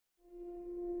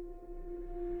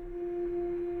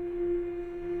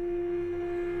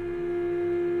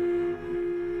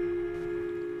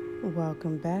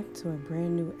Welcome back to a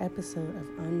brand new episode of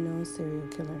Unknown Serial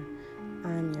Killer.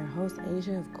 I'm your host,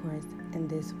 Asia, of course, and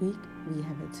this week we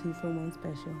have a 2-for-1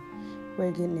 special.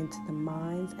 We're getting into the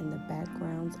minds and the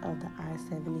backgrounds of the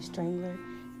I-70 Strangler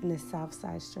and the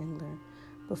Southside Strangler.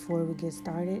 Before we get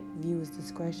started, viewers'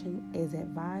 discretion is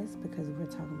advised because we're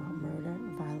talking about murder,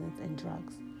 violence, and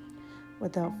drugs.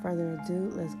 Without further ado,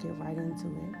 let's get right into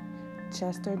it.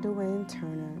 Chester Dwayne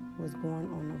Turner was born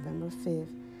on November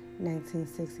 5th,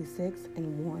 1966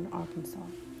 in Warren, Arkansas.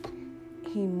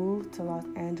 He moved to Los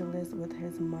Angeles with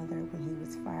his mother when he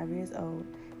was 5 years old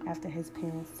after his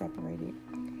parents separated.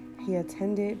 He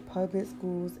attended public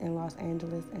schools in Los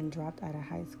Angeles and dropped out of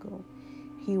high school.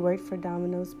 He worked for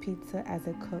Domino's Pizza as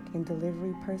a cook and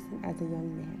delivery person as a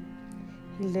young man.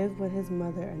 He lived with his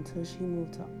mother until she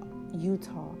moved to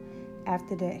Utah.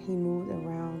 After that, he moved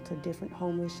around to different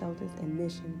homeless shelters and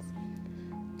missions.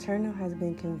 Turner has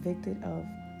been convicted of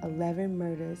 11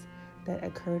 murders that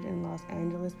occurred in Los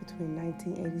Angeles between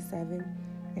 1987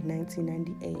 and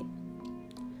 1998.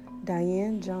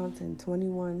 Diane Johnson,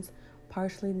 21's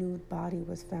partially nude body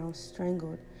was found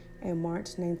strangled in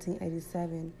March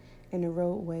 1987 in a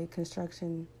roadway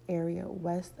construction area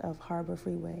west of Harbor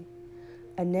Freeway.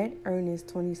 Annette Ernest,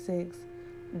 26,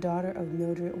 daughter of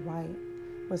Mildred White,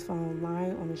 was found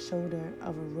lying on the shoulder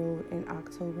of a road in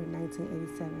October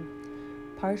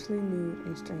 1987, partially nude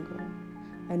and strangled.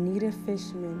 Anita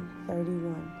Fishman,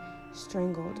 31,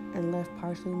 strangled and left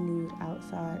partially nude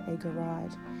outside a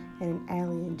garage in an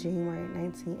alley in January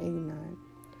 1989.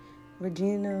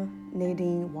 Regina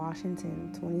Nadine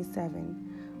Washington, 27,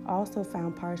 also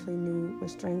found partially nude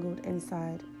was strangled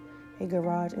inside a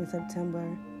garage in September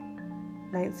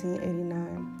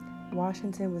 1989.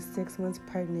 Washington was 6 months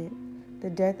pregnant. The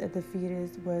death of the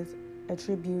fetus was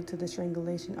attributed to the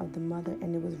strangulation of the mother,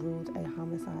 and it was ruled a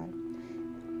homicide.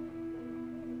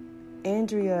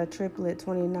 Andrea Triplett,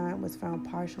 29, was found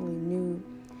partially nude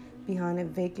behind a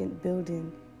vacant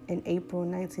building in April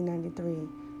 1993.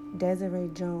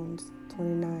 Desiree Jones,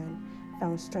 29,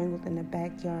 found strangled in a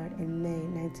backyard in May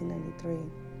 1993.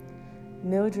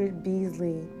 Mildred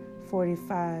Beasley,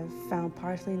 45, found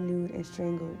partially nude and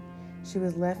strangled. She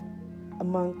was left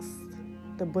amongst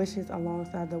the bushes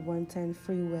alongside the 110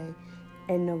 freeway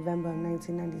in November of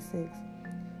 1996.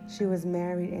 She was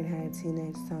married and had a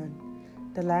teenage son.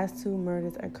 The last 2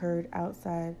 murders occurred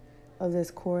outside of this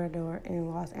corridor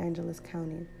in Los Angeles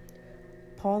County.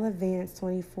 Paula Vance,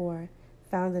 24,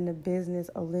 found in a business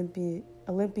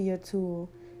Olympia tool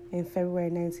in February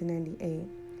 1998.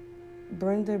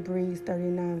 Brenda Breeze,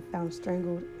 39, found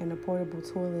strangled in a portable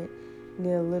toilet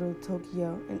near Little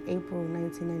Tokyo in April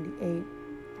 1998.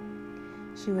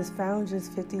 She was found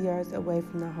just 50 yards away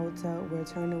from the hotel where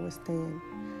Turner was staying.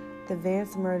 The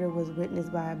Vance murder was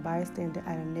witnessed by a bystander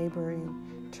at a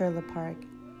neighboring trailer park.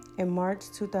 In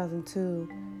March 2002,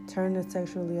 Turner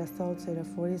sexually assaulted a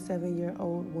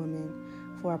 47-year-old woman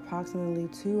for approximately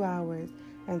 2 hours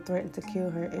and threatened to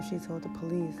kill her if she told the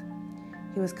police.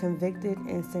 He was convicted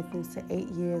and sentenced to 8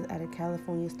 years at a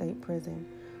California state prison.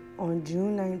 On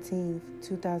June 19,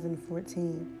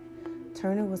 2014,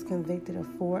 Turner was convicted of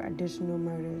 4 additional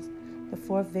murders. The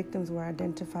 4 victims were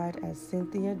identified as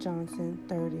Cynthia Johnson,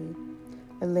 30,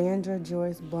 Elandra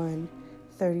Joyce Bunn,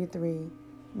 33,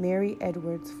 Mary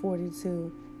Edwards,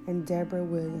 42, and Deborah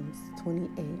Williams,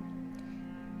 28.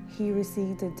 He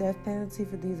received the death penalty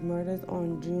for these murders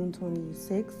on June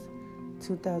 26,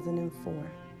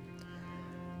 2004.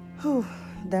 Whew,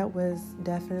 that was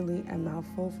definitely a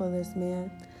mouthful for this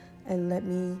man. And let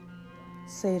me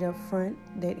say it up front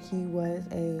that he was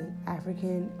a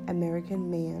African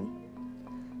American man.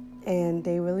 And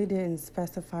they really didn't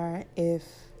specify if,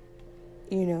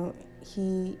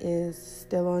 he is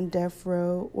still on death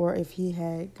row or if he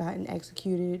had gotten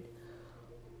executed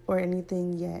or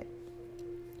anything yet.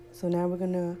 So now we're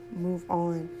going to move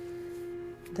on.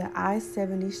 The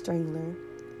I-70 Strangler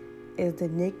is the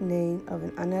nickname of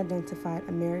an unidentified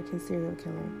American serial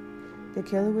killer. The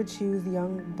killer would choose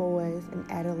young boys and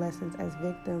adolescents as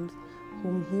victims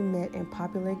whom he met in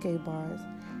popular gay bars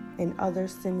and other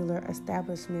similar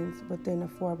establishments within a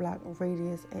 4-block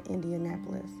radius in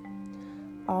Indianapolis.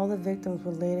 All the victims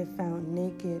were later found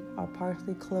naked or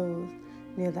partially clothed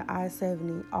near the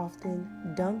I-70, often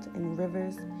dumped in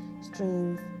rivers,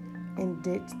 streams, and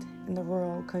ditched in the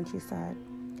rural countryside.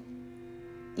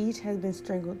 Each has been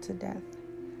strangled to death.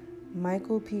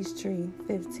 Michael Peachtree,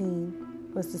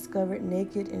 15, was discovered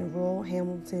naked in rural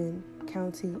Hamilton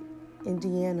County,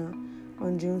 Indiana,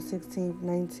 on June 16,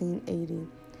 1980.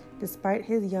 Despite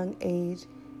his young age,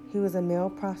 he was a male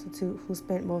prostitute who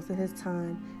spent most of his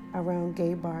time around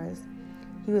gay bars.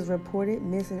 He was reported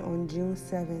missing on June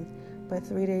 7th, but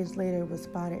 3 days later was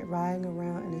spotted riding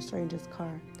around in a stranger's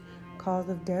car. Cause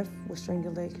of death was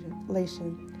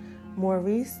strangulation.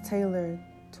 Maurice Taylor,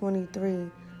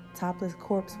 23, topless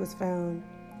corpse was found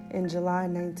in July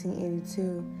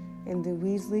 1982 in the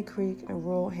Weasley Creek in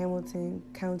rural Hamilton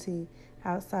County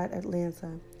outside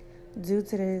Atlanta. Due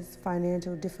to his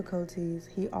financial difficulties,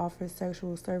 he offered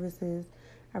sexual services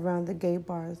around the gay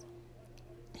bars.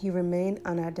 He remained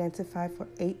unidentified for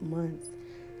 8 months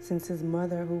since his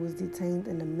mother, who was detained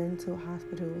in a mental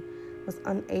hospital, was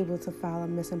unable to file a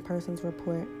missing persons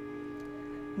report.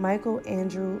 Michael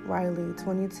Andrew Riley,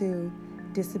 22,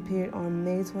 disappeared on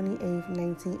May 28,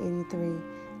 1983,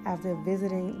 after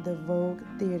visiting the Vogue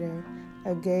Theater,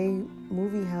 a gay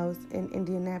movie house in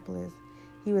Indianapolis.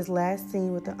 He was last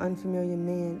seen with an unfamiliar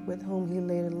man with whom he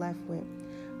later left with.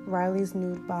 Riley's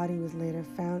nude body was later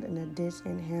found in a ditch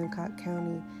in Hancock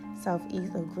County,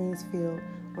 southeast of Greensfield,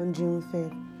 on June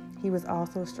 5th. He was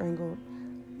also strangled.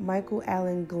 Michael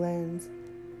Allen Glenn's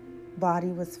body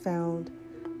was found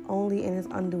only in his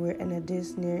underwear in a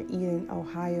ditch near Eden,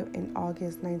 Ohio in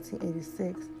August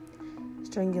 1986.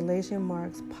 Strangulation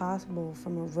marks possible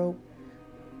from a rope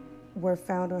were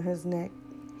found on his neck.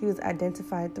 He was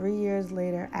identified 3 years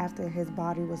later after his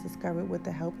body was discovered with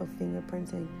the help of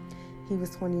fingerprinting. He was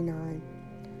 29.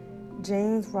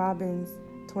 James Robbins,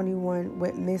 21,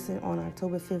 went missing on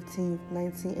October 15,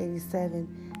 1987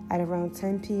 at around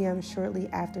 10 p.m. shortly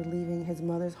after leaving his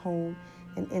mother's home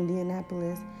in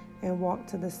Indianapolis and walked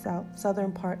to the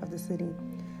southern part of the city.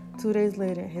 2 days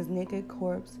later, his naked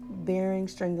corpse, bearing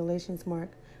strangulation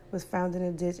mark, was found in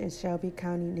a ditch in Shelby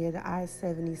County near the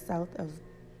I-70 south of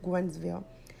Gwenville.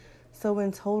 So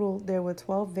in total, there were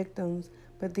 12 victims,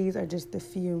 but these are just a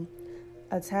few.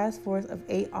 A task force of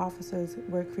 8 officers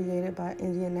were created by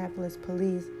Indianapolis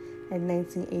police in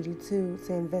 1982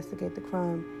 to investigate the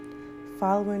crime.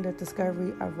 Following the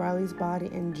discovery of Riley's body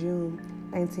in June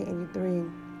 1983,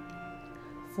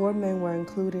 4 men were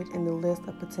included in the list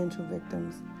of potential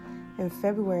victims. In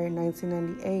February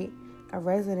 1998, a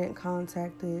resident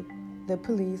contacted the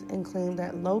police and claimed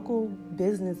that local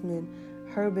businessman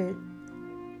Herbert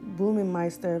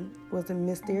Blumenmeister was a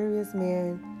mysterious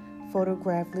man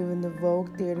photographed leaving the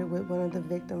Vogue Theater with one of the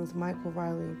victims, Michael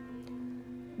Riley.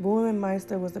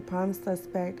 Blumenmeister was the prime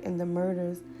suspect in the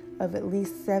murders of at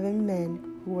least 7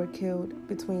 men who were killed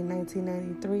between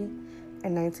 1993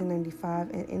 and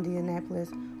 1995 in Indianapolis,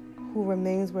 whose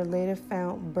remains were later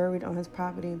found buried on his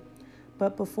property.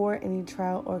 But before any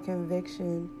trial or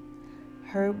conviction,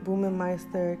 Herb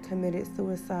Blumenmeister committed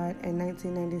suicide in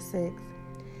 1996.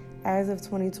 As of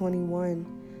 2021,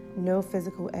 no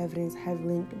physical evidence had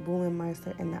linked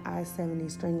Blumenmeister and the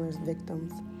I-70 Stranglers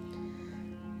victims.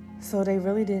 So they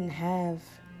really didn't have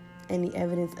any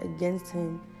evidence against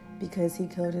him because he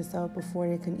killed himself before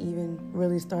they could even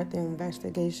really start their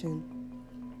investigation.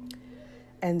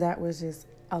 And that was just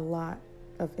a lot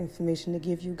of information to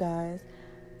give you guys.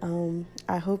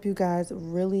 I hope you guys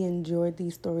really enjoyed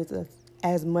these stories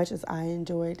as much as I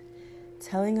enjoyed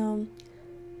telling them.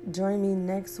 Join me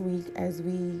next week as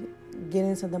we get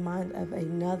into the mind of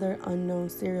another unknown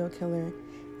serial killer.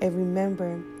 And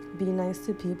remember, be nice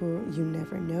to people. You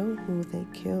never know who they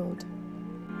killed.